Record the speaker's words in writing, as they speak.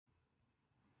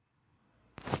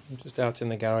I'm just out in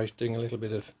the garage doing a little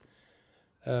bit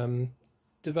of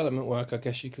development work, I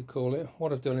guess you could call it.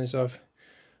 What I've done is I've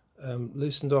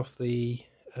loosened off the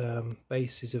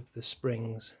bases of the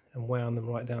springs and wound them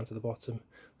right down to the bottom.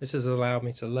 This has allowed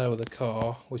me to lower the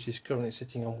car, which is currently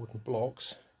sitting on wooden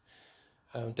blocks,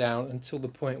 down until the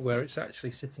point where it's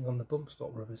actually sitting on the bump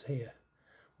stop rubbers here,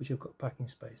 which have got packing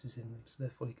spaces in them, so they're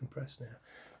fully compressed now.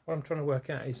 What I'm trying to work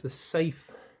out is the safe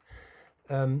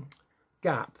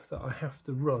gap that I have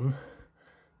to run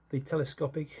the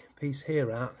telescopic piece here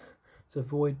at to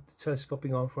avoid the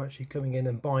telescopic arm from actually coming in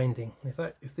and binding.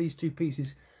 If these two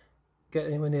pieces get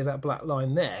anywhere near that black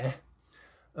line there,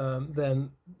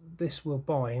 then this will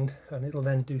bind and it'll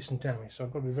then do some damage. So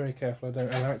I've got to be very careful I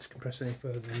don't allow it to compress any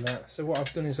further than that. So what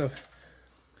I've done is I've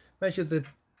measured the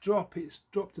drop. It's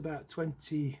dropped about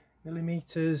 20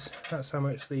 millimeters. That's how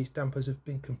much these dampers have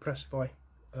been compressed by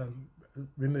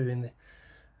removing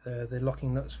the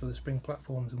locking nuts for the spring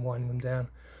platforms and winding them down.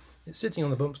 It's sitting on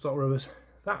the bump stock rubbers.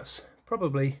 That's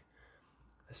probably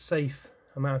a safe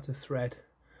amount of thread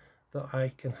that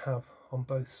I can have on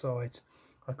both sides.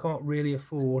 I can't really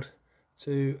afford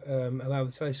to allow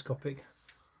the telescopic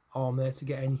arm there to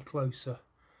get any closer,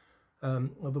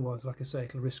 otherwise, like I say,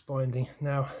 it'll risk binding.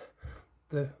 Now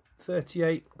the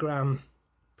 38 gram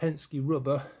Penske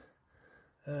rubber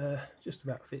just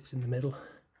about fits in the middle,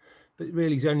 but it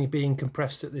really is only being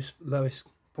compressed at this lowest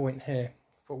point here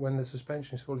for when the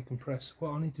suspension is fully compressed.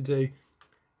 What I need to do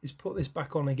is put this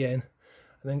back on again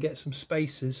and then get some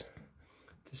spacers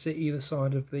to sit either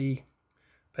side of the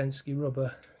Penske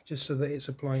rubber, just so that it's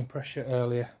applying pressure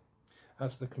earlier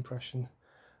as the compression,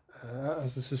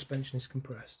 as the suspension is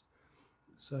compressed.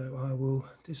 So I will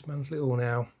dismantle it all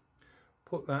now,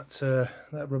 put that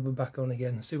rubber back on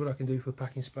again, and see what I can do for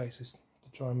packing spaces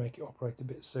to try and make it operate a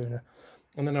bit sooner.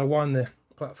 And then I'll wind the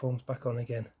platforms back on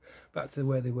again, back to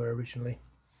where they were originally,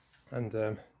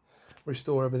 and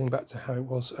restore everything back to how it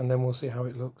was, and then we'll see how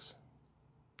it looks.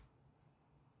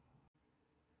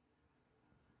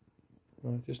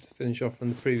 Well, just to finish off from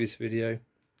the previous video,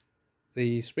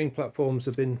 the spring platforms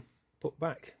have been put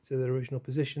back to their original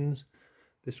positions.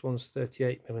 This one's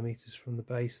 38 millimeters from the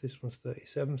base, this one's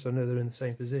 37, so I know they're in the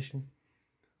same position.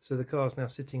 So the car's now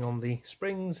sitting on the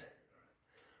springs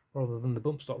rather than the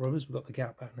bump stop rubbers. We've got the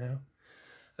gap back now.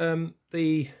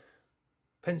 The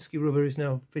Penske rubber is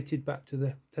now fitted back to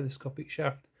the telescopic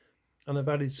shaft, and I've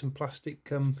added some plastic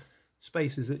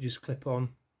spacers that just clip on,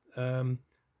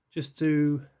 just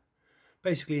to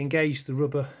basically engage the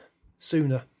rubber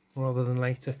sooner rather than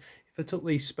later. If I took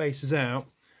these spacers out,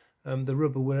 the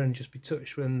rubber will only just be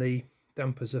touched when the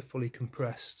dampers are fully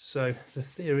compressed. So the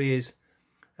theory is,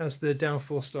 as the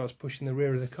downforce starts pushing the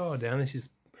rear of the car down, this is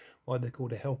why they're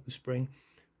called a helper spring,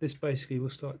 this basically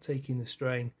will start taking the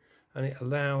strain, and it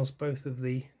allows both of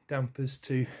the dampers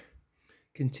to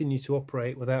continue to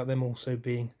operate without them also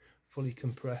being fully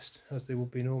compressed as they would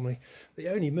be normally. They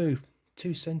only move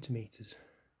 2 centimeters.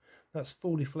 That's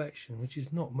full deflection, which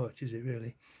is not much, is it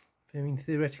really? I mean,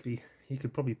 theoretically you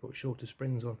could probably put shorter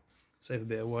springs on, save a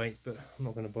bit of weight, but I'm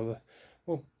not going to bother.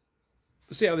 Well,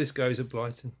 we'll see how this goes at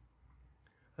Blyton,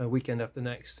 weekend after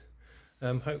next.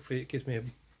 Hopefully it gives me a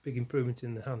big improvement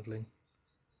in the handling,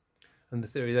 and the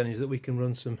theory then is that we can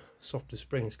run some softer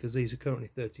springs, because these are currently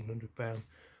 £1,300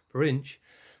 per inch,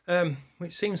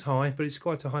 which seems high, but it's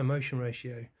quite a high motion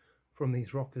ratio from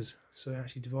these rockers, so it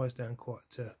actually divides down quite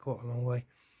a long way.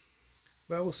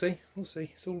 Well, we'll see.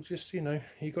 It's all just, you know,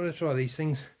 you've got to try these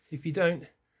things. If you don't,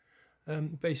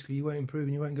 basically you won't improve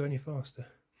and you won't go any faster.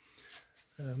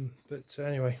 But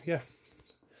anyway, yeah,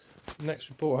 the next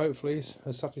report hopefully is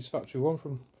a satisfactory one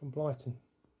from Blyton.